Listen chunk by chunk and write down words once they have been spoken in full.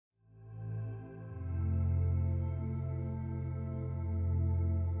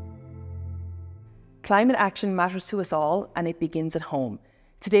Climate action matters to us all, and it begins at home.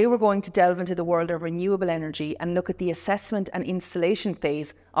 Today we're going to delve into the world of renewable energy and look at the assessment and installation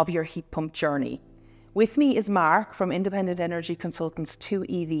phase of your heat pump journey. With me is Mark from Independent Energy Consultants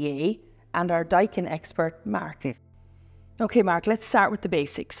 2EVA and our Daikin expert, Mark. Okay, Mark, let's start with the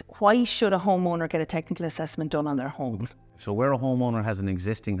basics. Why should a homeowner get a technical assessment done on their home? So where a homeowner has an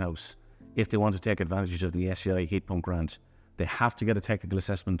existing house, if they want to take advantage of the SEI heat pump grant, they have to get a technical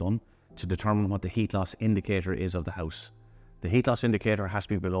assessment done to determine what the heat loss indicator is of the house. The heat loss indicator has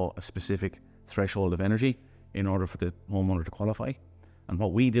to be below a specific threshold of energy in order for the homeowner to qualify. And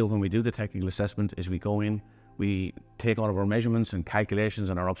what we do when we do the technical assessment is we go in, we take all of our measurements and calculations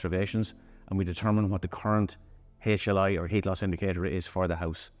and our observations, and we determine what the current HLI or heat loss indicator is for the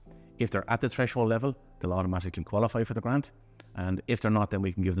house. If they're at the threshold level, they'll automatically qualify for the grant. And if they're not, then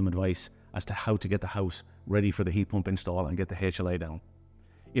we can give them advice as to how to get the house ready for the heat pump install and get the HLI down.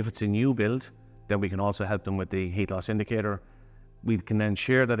 If it's a new build, then we can also help them with the heat loss indicator. We can then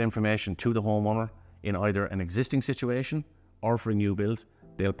share that information to the homeowner in either an existing situation or for a new build.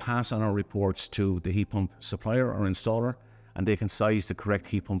 They'll pass on our reports to the heat pump supplier or installer, and they can size the correct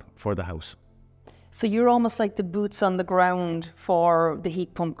heat pump for the house. So you're almost like the boots on the ground for the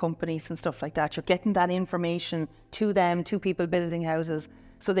heat pump companies and stuff like that. You're getting that information to them, to people building houses,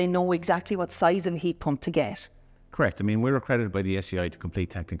 so they know exactly what size of heat pump to get. Correct. I mean, we're accredited by the SEI to complete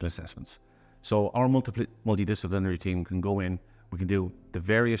technical assessments. So our multidisciplinary team can go in, we can do the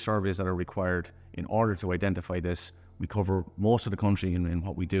various surveys that are required in order to identify this. We cover most of the country in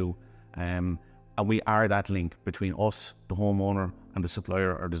what we do, and we are that link between us, the homeowner, and the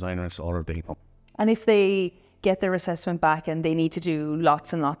supplier or designer installer of the heat pump. And if they get their assessment back and they need to do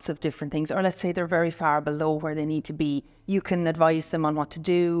lots and lots of different things, or let's say they're very far below where they need to be, you can advise them on what to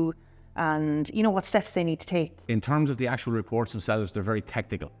do and what steps they need to take. In terms of the actual reports themselves, they're very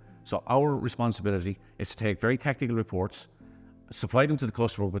technical. So our responsibility is to take very technical reports, supply them to the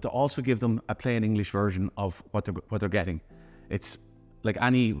customer, but to also give them a plain English version of what they're getting. It's like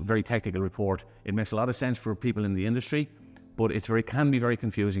any very technical report. It makes a lot of sense for people in the industry, but it can be very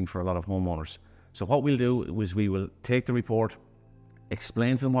confusing for a lot of homeowners. So what we'll do is we will take the report,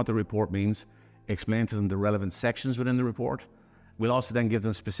 explain to them what the report means, explain to them the relevant sections within the report. We'll also then give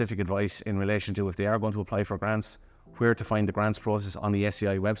them specific advice in relation to if they are going to apply for grants, where to find the grants process on the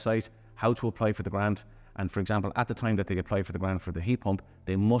SEI website, how to apply for the grant, and for example, at the time that they apply for the grant for the heat pump,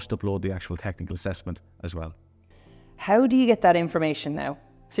 they must upload the actual technical assessment as well. How do you get that information now?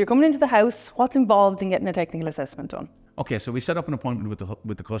 So you're coming into the house, what's involved in getting a technical assessment done? Okay, so we set up an appointment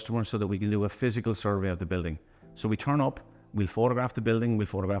with the customer so that we can do a physical survey of the building. So we turn up, we'll photograph the building, we'll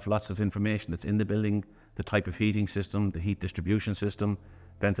photograph lots of information that's in the building, the type of heating system, the heat distribution system,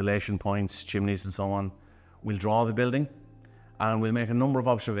 ventilation points, chimneys and so on. We'll draw the building and we'll make a number of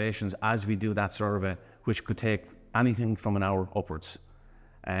observations as we do that survey, which could take anything from an hour upwards.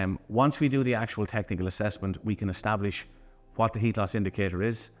 Once we do the actual technical assessment, we can establish what the heat loss indicator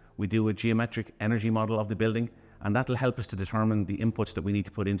is. We do a geometric energy model of the building, and that'll help us to determine the inputs that we need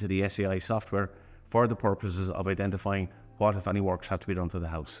to put into the SEI software for the purposes of identifying what, if any, works have to be done to the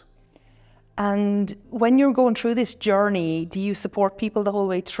house. And when you're going through this journey, do you support people the whole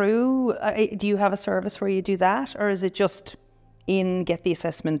way through? Do you have a service where you do that, or is it just get the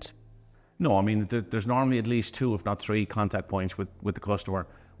assessment? No, I mean, there's normally at least 2, if not 3, contact points with the customer.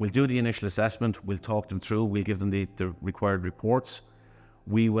 We'll do the initial assessment, we'll talk them through, we'll give them the required reports.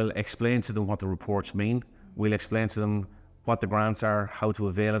 We will explain to them what the reports mean. We'll explain to them what the grants are, how to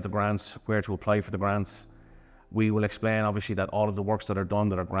avail of the grants, where to apply for the grants. We will explain, obviously, that all of the works that are done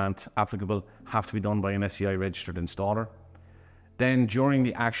that are grant applicable have to be done by an SEI registered installer. Then during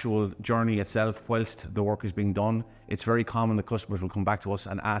the actual journey itself, whilst the work is being done, it's very common that customers will come back to us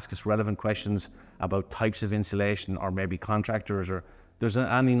and ask us relevant questions about types of insulation or maybe contractors, or there's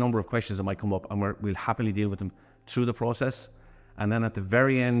any number of questions that might come up, and we'll happily deal with them through the process. And then at the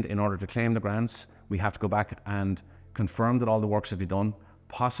very end, in order to claim the grants, we have to go back and confirm that all the works have been done,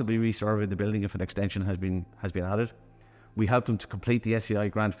 possibly resurvey the building if an extension has been added. We help them to complete the SEI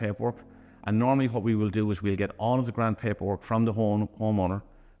grant paperwork, and normally what we will do is we'll get all of the grant paperwork from the homeowner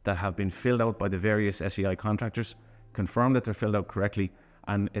that have been filled out by the various SEI contractors, confirm that they're filled out correctly,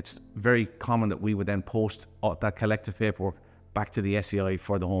 and it's very common that we would then post that collective paperwork back to the SEI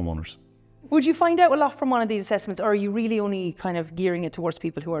for the homeowners. Would you find out a lot from one of these assessments, or are you really only kind of gearing it towards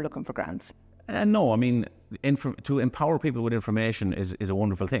people who are looking for grants? No, I mean, to empower people with information is a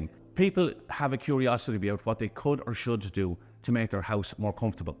wonderful thing. People have a curiosity about what they could or should do to make their house more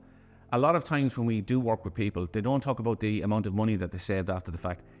comfortable. A lot of times when we do work with people, they don't talk about the amount of money that they saved after the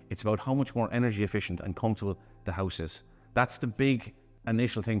fact. It's about how much more energy efficient and comfortable the house is. That's the big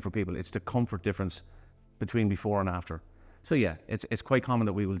initial thing for people. It's the comfort difference between before and after. So yeah, it's quite common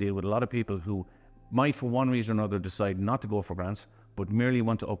that we will deal with a lot of people who might, for one reason or another, decide not to go for grants, but merely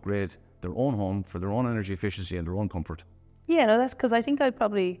want to upgrade their own home for their own energy efficiency and their own comfort. Yeah, no, that's because I think I'd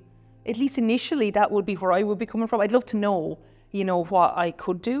probably, at least initially, that would be where I would be coming from. I'd love to know, you know, what I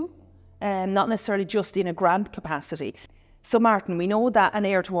could do, not necessarily just in a grant capacity. So Martin, we know that an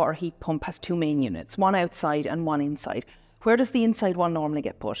air-to-water heat pump has two main units, one outside and one inside. Where does the inside one normally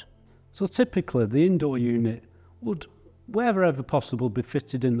get put? So typically the indoor unit would, wherever possible, be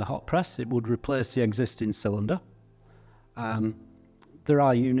fitted in the hot press. It would replace the existing cylinder. There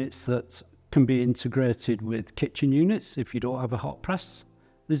are units that can be integrated with kitchen units if you don't have a hot press.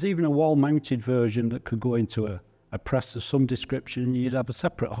 There's even a wall-mounted version that could go into a press of some description, and you'd have a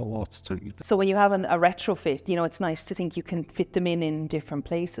separate hot water tank. So when you have a retrofit, you know, it's nice to think you can fit them in different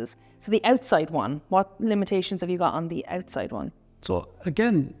places. So the outside one, what limitations have you got on the outside one? So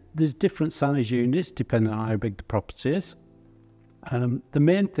again, there's different size units depending on how big the property is. The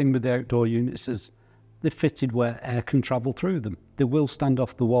main thing with the outdoor units is they're fitted where air can travel through them. They will stand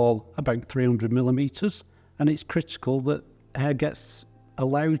off the wall about 300 millimetres, and it's critical that air gets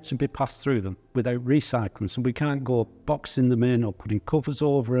allowed to be passed through them without recycling. So we can't go boxing them in or putting covers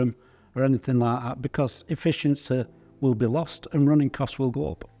over them or anything like that, because efficiency will be lost and running costs will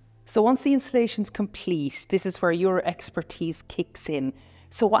go up. So once the installation's complete, this is where your expertise kicks in.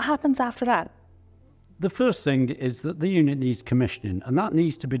 So what happens after that? The first thing is that the unit needs commissioning, and that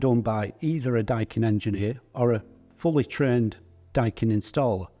needs to be done by either a Daikin engineer or a fully trained Daikin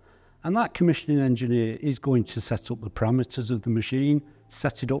installer. And that commissioning engineer is going to set up the parameters of the machine,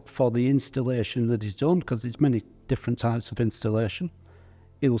 set it up for the installation that is done, because there's many different types of installation.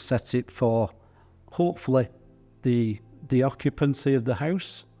 It will set it for, hopefully, the occupancy of the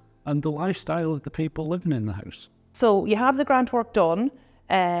house and the lifestyle of the people living in the house. So you have the grant work done,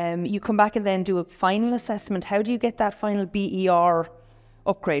 you come back and then do a final assessment. How do you get that final BER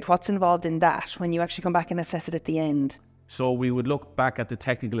upgrade? What's involved in that when you actually come back and assess it at the end? So we would look back at the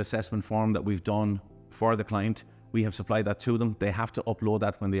technical assessment form that we've done for the client. We have supplied that to them. They have to upload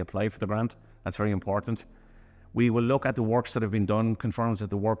that when they apply for the grant. That's very important. We will look at the works that have been done, confirms that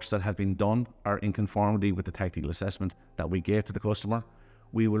the works that have been done are in conformity with the technical assessment that we gave to the customer.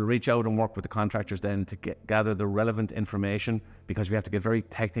 We will reach out and work with the contractors then to gather the relevant information, because we have to get very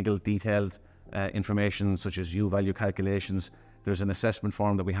technical, detailed information such as U-value calculations. There's an assessment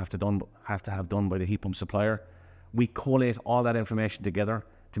form that we have to have done by the heat pump supplier. We collate all that information together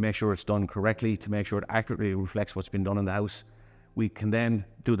to make sure it's done correctly, to make sure it accurately reflects what's been done in the house. We can then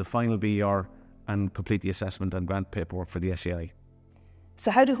do the final BER and complete the assessment and grant paperwork for the SEI.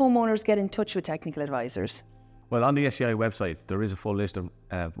 So how do homeowners get in touch with technical advisors? Well, on the SEI website, there is a full list of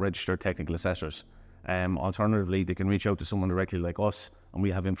registered technical assessors. Alternatively, they can reach out to someone directly like us, and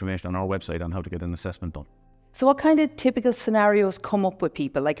we have information on our website on how to get an assessment done. So what kind of typical scenarios come up with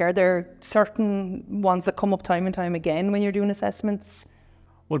people? Like, are there certain ones that come up time and time again when you're doing assessments?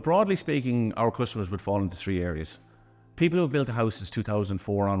 Well, broadly speaking, our customers would fall into three areas. People who have built a house since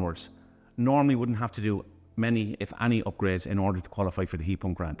 2004 onwards normally wouldn't have to do many, if any, upgrades in order to qualify for the heat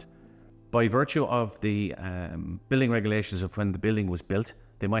pump grant. By virtue of the building regulations of when the building was built,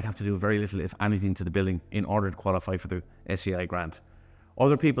 they might have to do very little, if anything, to the building in order to qualify for the SEI grant.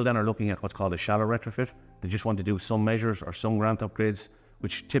 Other people then are looking at what's called a shallow retrofit. They just want to do some measures or some grant upgrades,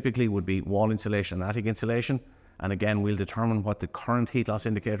 which typically would be wall insulation and attic insulation. And again, we'll determine what the current heat loss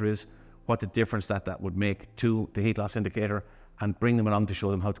indicator is, what the difference that would make to the heat loss indicator, and bring them along to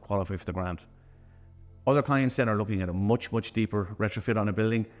show them how to qualify for the grant. Other clients then are looking at a much, much deeper retrofit on a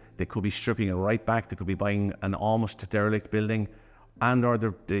building. They could be stripping it right back. They could be buying an almost derelict building, and or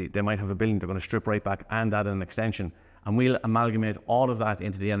they might have a building they're going to strip right back and add an extension. And we'll amalgamate all of that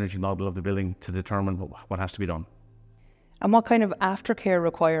into the energy model of the building to determine what has to be done. And what kind of aftercare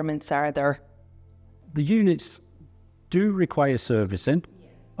requirements are there? The units do require servicing.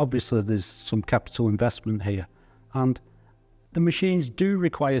 Obviously, there's some capital investment here. And the machines do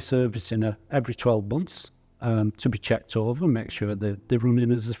require servicing every 12 months to be checked over and make sure that they're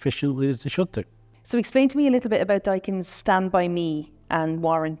running as efficiently as they should do. So explain to me a little bit about Daikin's Stand By Me and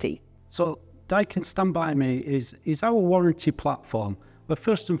warranty. So Daikin Stand By Me is our warranty platform, where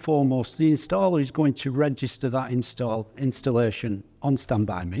first and foremost the installer is going to register that installation on Stand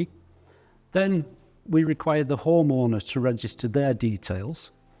By Me. Then we require the homeowner to register their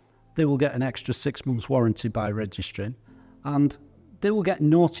details. They will get an extra 6 months warranty by registering, and they will get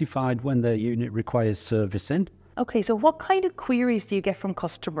notified when their unit requires servicing. Okay, so what kind of queries do you get from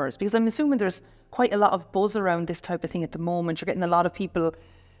customers? Because I'm assuming there's quite a lot of buzz around this type of thing at the moment. You're getting a lot of people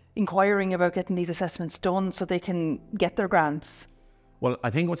inquiring about getting these assessments done so they can get their grants. Well, I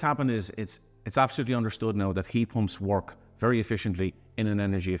think what's happened is it's absolutely understood now that heat pumps work very efficiently in an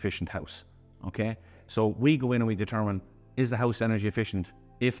energy efficient house. Okay, so we go in and we determine, is the house energy efficient?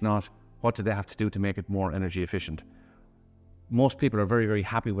 If not, what do they have to do to make it more energy efficient? Most people are very, very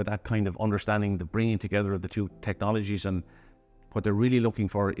happy with that kind of understanding, the bringing together of the two technologies, and what they're really looking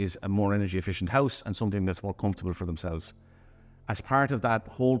for is a more energy efficient house and something that's more comfortable for themselves. As part of that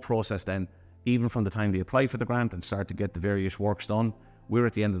whole process then, even from the time they apply for the grant and start to get the various works done, we're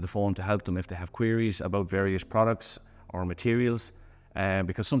at the end of the phone to help them if they have queries about various products or materials,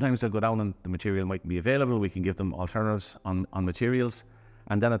 because sometimes they'll go down and the material mightn't be available. We can give them alternatives on materials,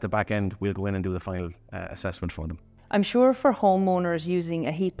 and then at the back end we'll go in and do the final assessment for them. I'm sure for homeowners, using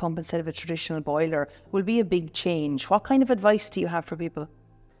a heat pump instead of a traditional boiler will be a big change. What kind of advice do you have for people?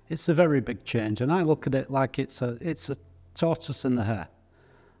 It's a very big change, and I look at it like it's a tortoise and the hare.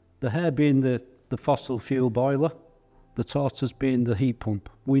 The hare being the fossil fuel boiler, the tortoise being the heat pump.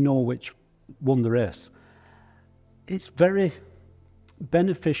 We know which won the race. It's very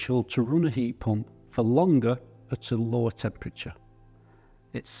beneficial to run a heat pump for longer at a lower temperature.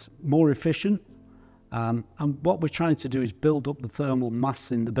 It's more efficient. And what we're trying to do is build up the thermal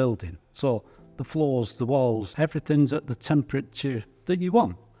mass in the building. So the floors, the walls, everything's at the temperature that you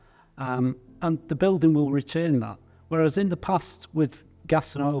want. And the building will retain that. Whereas in the past with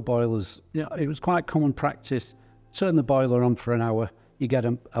gas and oil boilers, it was quite common practice. Turn the boiler on for an hour, you get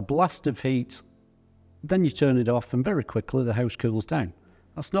a blast of heat, then you turn it off and very quickly the house cools down.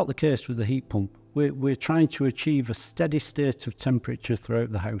 That's not the case with the heat pump. We're trying to achieve a steady state of temperature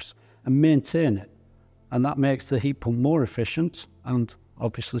throughout the house and maintain it. And that makes the heat pump more efficient and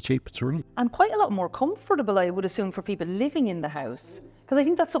obviously cheaper to run. And quite a lot more comfortable, I would assume, for people living in the house. Because I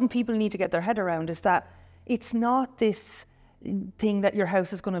think that's something people need to get their head around, is that it's not this thing that your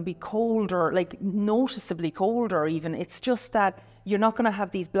house is going to be colder, like noticeably colder even. It's just that you're not going to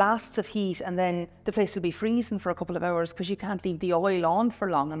have these blasts of heat and then the place will be freezing for a couple of hours because you can't leave the oil on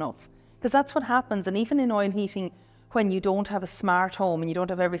for long enough. Because that's what happens. And even in oil heating, when you don't have a smart home and you don't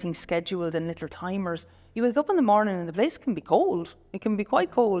have everything scheduled in little timers, you wake up in the morning and the place can be cold. It can be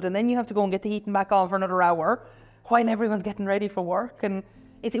quite cold, and then you have to go and get the heating back on for another hour while everyone's getting ready for work. And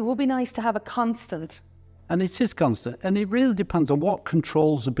it would be nice to have a constant. And it is constant, and it really depends on what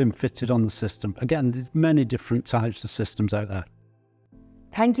controls have been fitted on the system. Again, there's many different types of systems out there.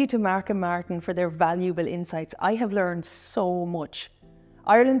 Thank you to Mark and Martin for their valuable insights. I have learned so much.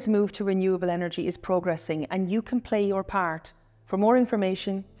 Ireland's move to renewable energy is progressing, and you can play your part. For more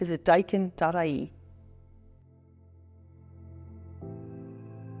information, visit daikin.ie.